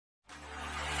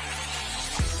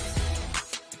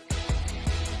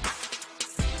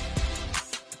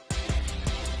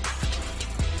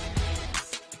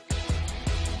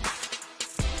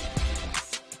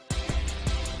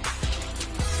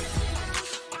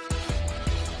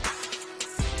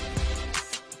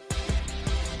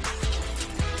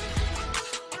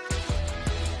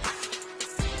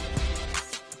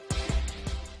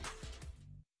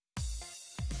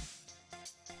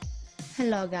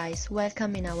Hello guys,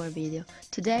 welcome in our video.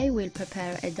 Today we'll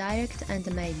prepare a direct and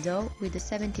made dough with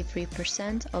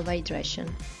 73% of hydration.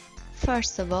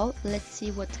 First of all, let's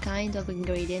see what kind of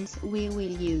ingredients we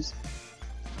will use.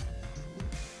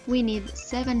 We need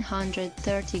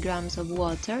 730 grams of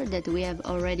water that we have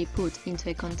already put into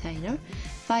a container,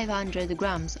 500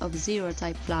 grams of zero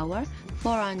type flour,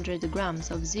 400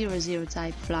 grams of 00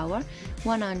 type flour,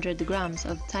 100 grams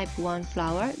of type 1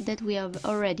 flour that we have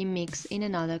already mixed in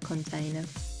another container.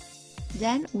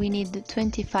 Then we need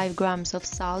 25 grams of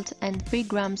salt and 3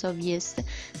 grams of yeast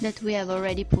that we have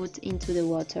already put into the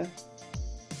water.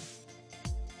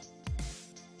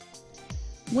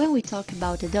 When we talk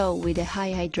about a dough with a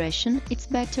high hydration, it's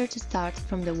better to start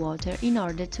from the water in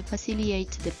order to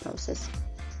facilitate the process.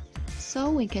 So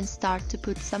we can start to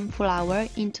put some flour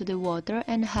into the water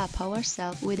and help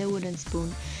ourselves with a wooden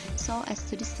spoon so as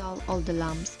to dissolve all the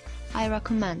lumps. I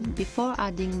recommend, before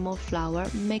adding more flour,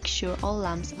 make sure all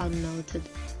lumps are melted.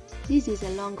 This is a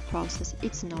long process,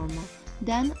 it's normal.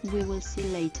 Then we will see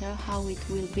later how it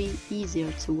will be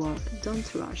easier to work,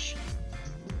 don't rush.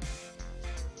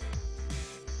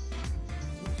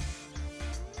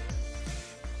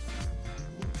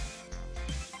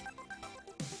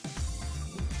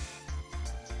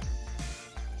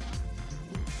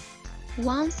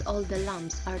 Once all the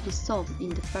lumps are dissolved in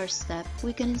the first step,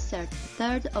 we can insert a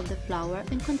third of the flour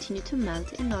and continue to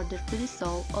melt in order to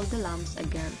dissolve all the lumps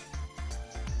again.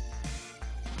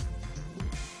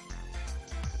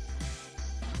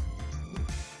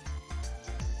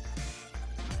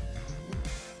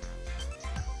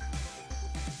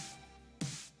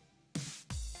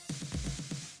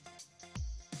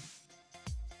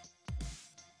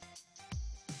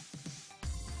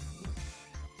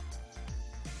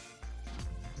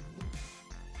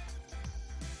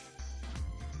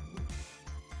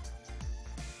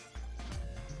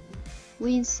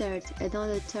 We insert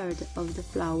another third of the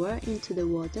flour into the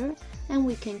water and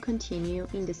we can continue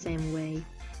in the same way.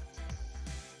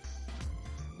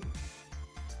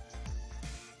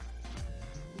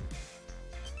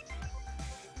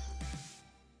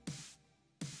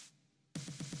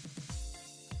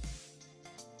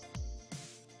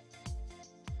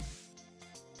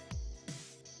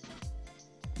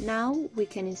 Now we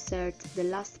can insert the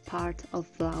last part of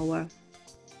flour.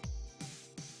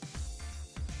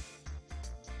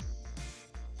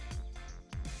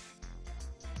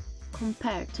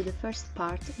 Compared to the first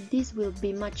part, this will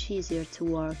be much easier to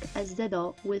work as the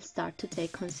dough will start to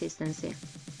take consistency.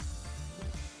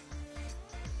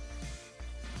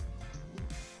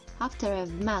 After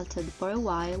I've melted for a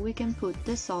while, we can put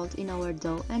the salt in our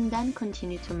dough and then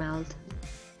continue to melt.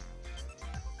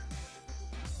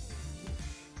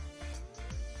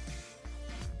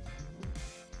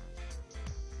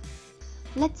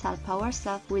 Let's help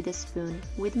ourselves with a spoon,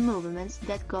 with movements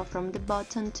that go from the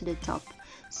bottom to the top,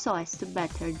 so as to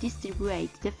better distribute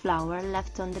the flour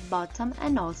left on the bottom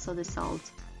and also the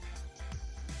salt.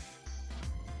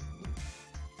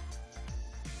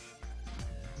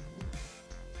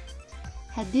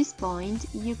 At this point,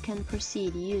 you can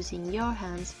proceed using your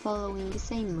hands following the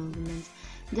same movements,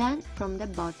 then from the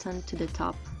bottom to the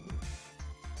top.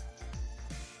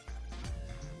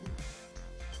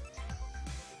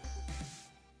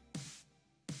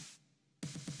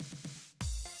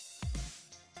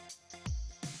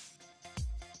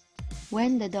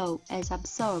 When the dough has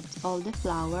absorbed all the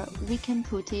flour, we can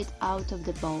put it out of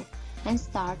the bowl and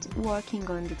start working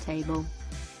on the table.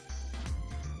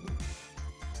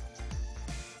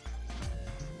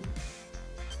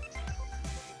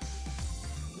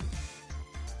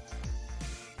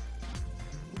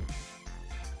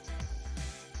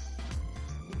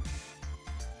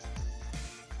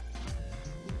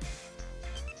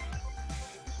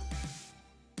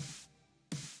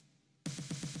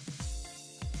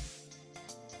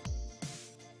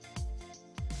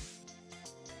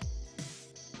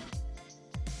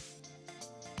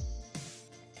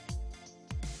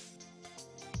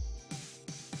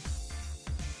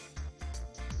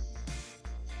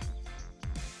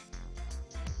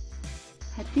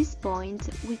 At this point,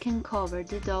 we can cover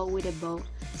the dough with a bowl,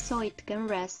 so it can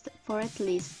rest for at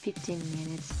least 15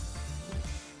 minutes.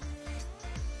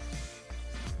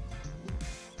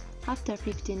 After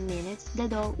 15 minutes, the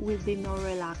dough will be more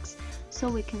relaxed, so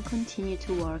we can continue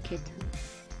to work it.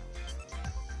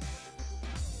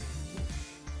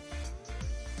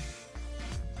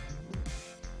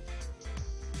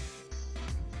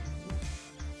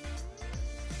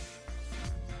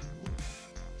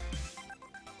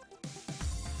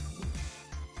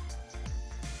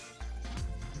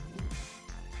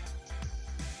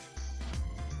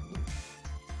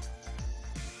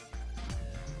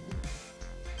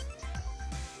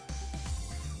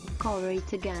 cover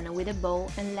it again with a bowl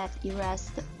and let it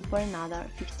rest for another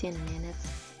 15 minutes.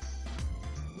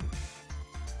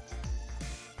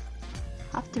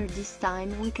 After this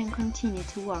time, we can continue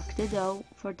to work the dough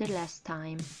for the last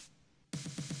time.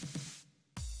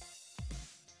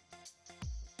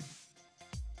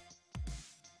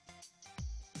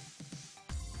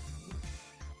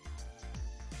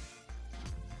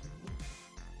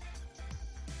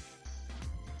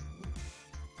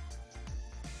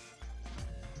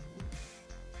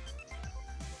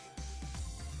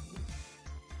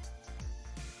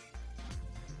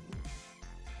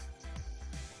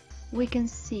 We can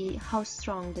see how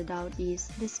strong the dough is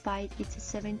despite its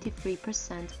 73%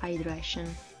 hydration.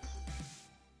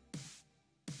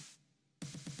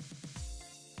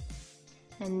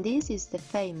 And this is the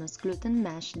famous gluten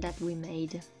mesh that we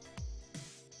made.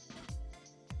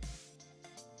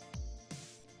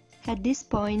 At this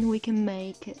point we can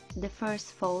make the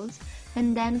first folds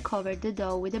and then cover the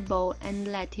dough with a bowl and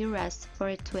let it rest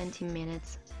for 20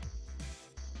 minutes.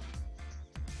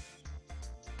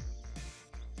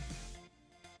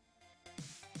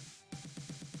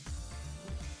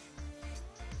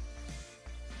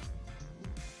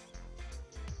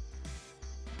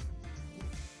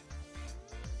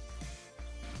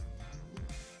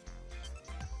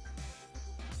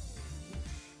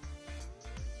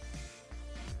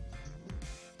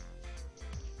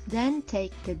 Then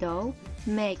take the dough,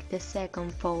 make the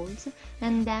second folds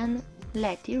and then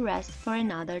let it rest for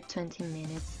another 20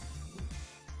 minutes.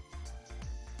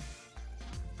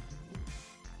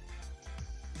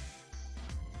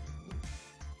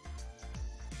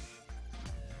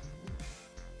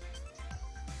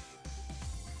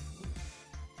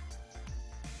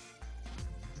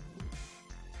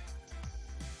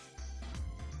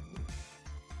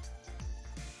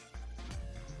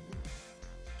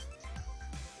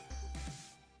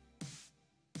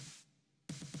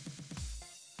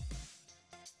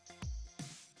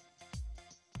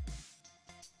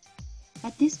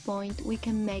 At this point we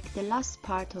can make the last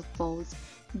part of folds,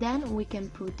 then we can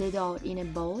put the dough in a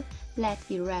bowl, let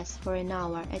it rest for an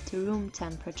hour at room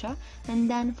temperature and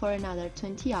then for another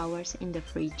 20 hours in the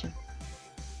fridge.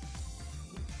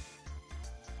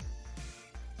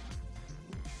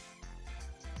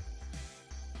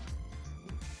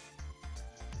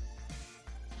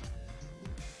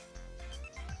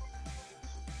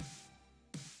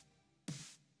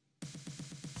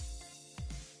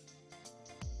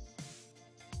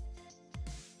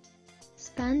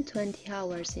 Spend 20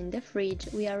 hours in the fridge,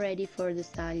 we are ready for the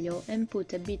staglio and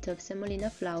put a bit of semolina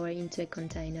flour into a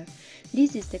container.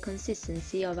 This is the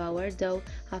consistency of our dough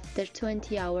after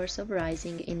 20 hours of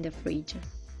rising in the fridge.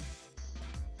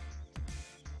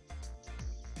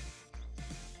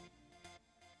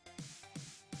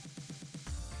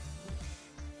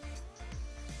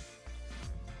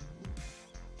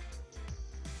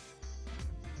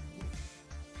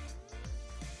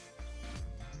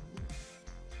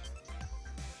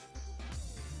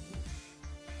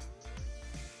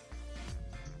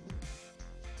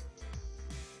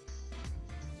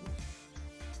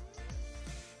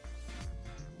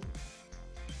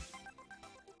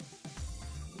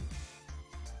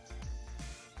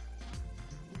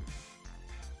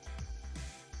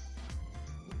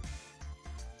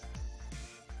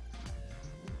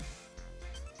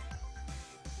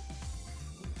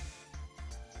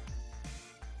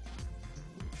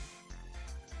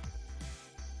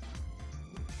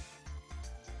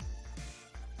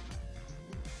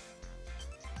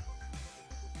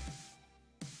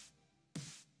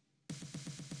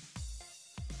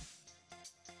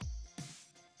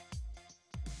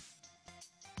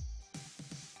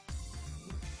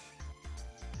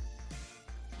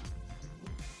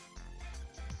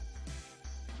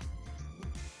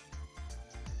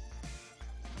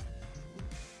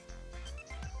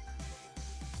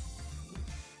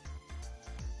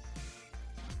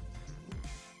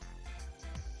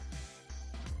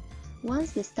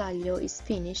 Once the staglio is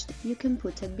finished, you can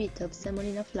put a bit of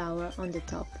semolina flour on the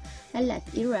top and let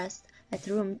it rest at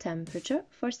room temperature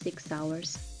for 6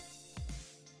 hours.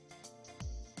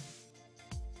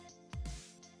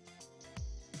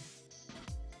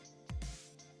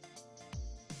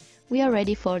 We are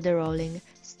ready for the rolling.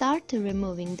 Start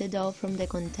removing the dough from the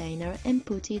container and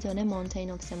put it on a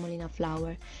mountain of semolina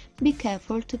flour. Be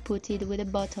careful to put it with the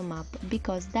bottom up,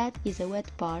 because that is a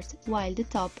wet part while the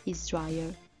top is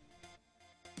drier.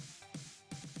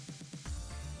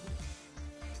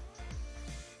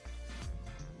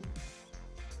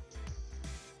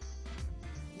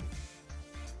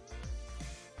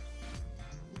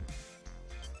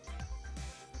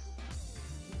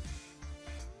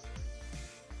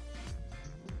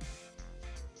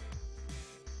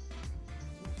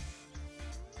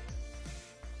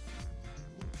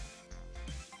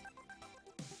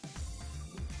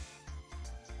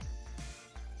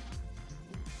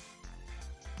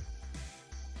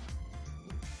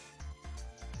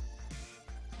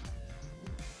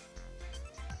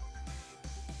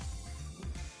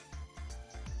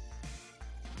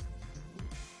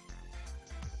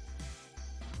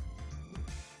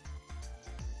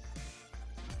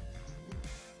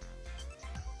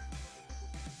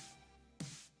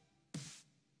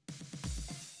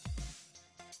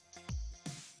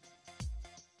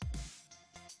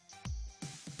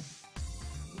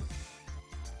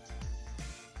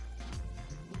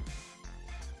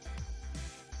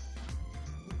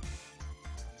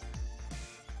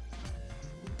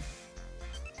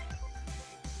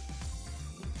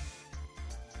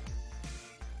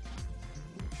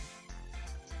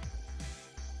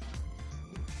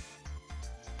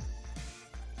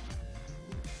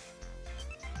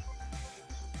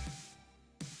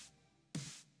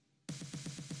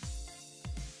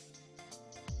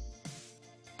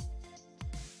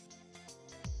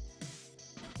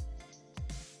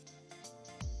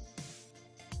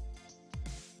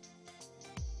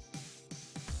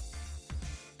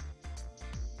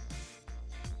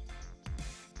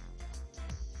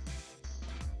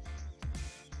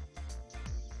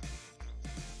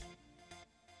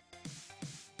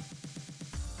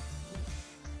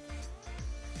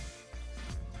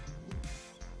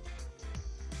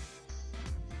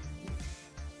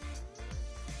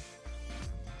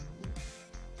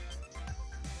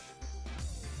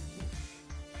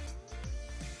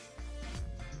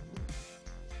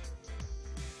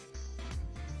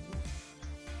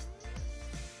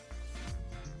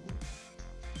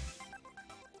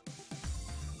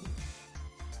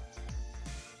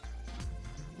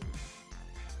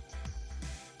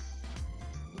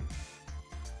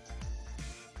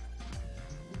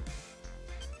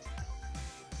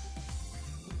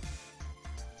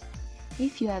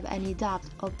 If you have any doubt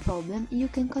or problem, you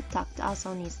can contact us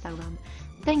on Instagram.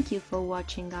 Thank you for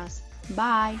watching us.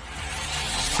 Bye!